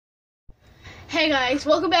Hey guys,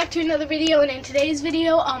 welcome back to another video, and in today's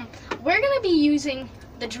video, we're gonna be using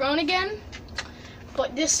the drone again,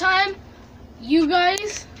 but this time, you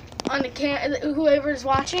guys on the whoever's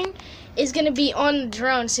watching is gonna be on the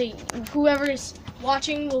drone, so whoever is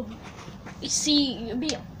watching will it'll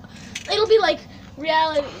be like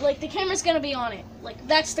reality, like the camera's gonna be on it, like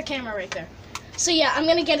that's the camera right there. So yeah, I'm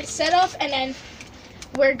gonna get it set up, and then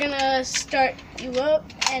we're gonna start you up,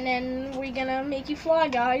 and then we're gonna make you fly,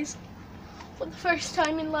 guys. For the first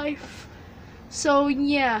time in life. So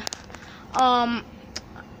yeah, I'm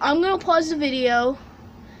gonna pause the video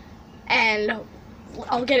and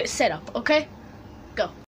I'll get it set up. Okay,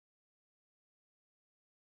 go.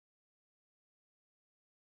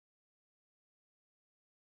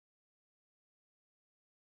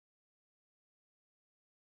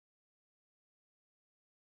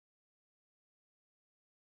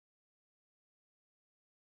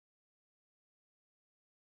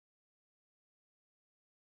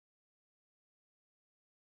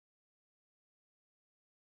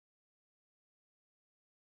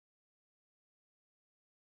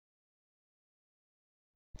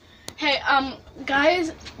 Hey,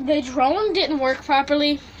 guys, the drone didn't work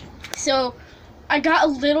properly, so I got a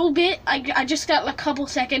little bit. I just got a couple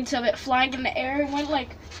seconds of it flying in the air. It went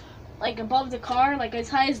like above the car, like as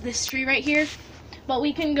high as this tree right here. But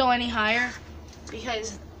we couldn't go any higher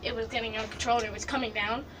because it was getting out of control and it was coming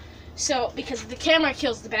down. So because the camera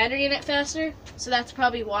kills the battery in it faster, so that's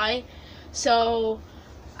probably why. So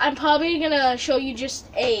I'm probably gonna show you just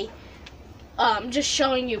showing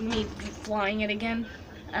you me flying it again.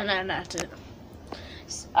 And then that's it.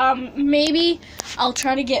 Maybe I'll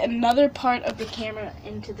try to get another part of the camera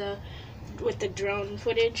with the drone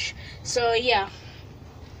footage. So yeah,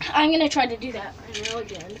 I'm gonna try to do that. I know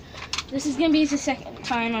again. This is gonna be the second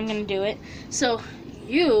time I'm gonna do it. So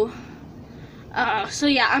yeah,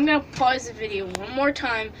 I'm gonna pause the video one more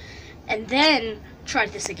time and then try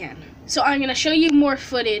this again. So I'm gonna show you more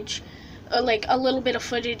footage, like a little bit of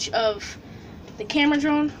footage of the camera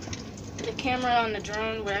on the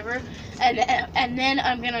drone, whatever, and then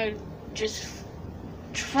I'm gonna just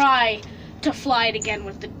try to fly it again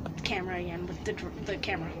with the camera with the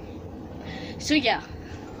camera. So yeah,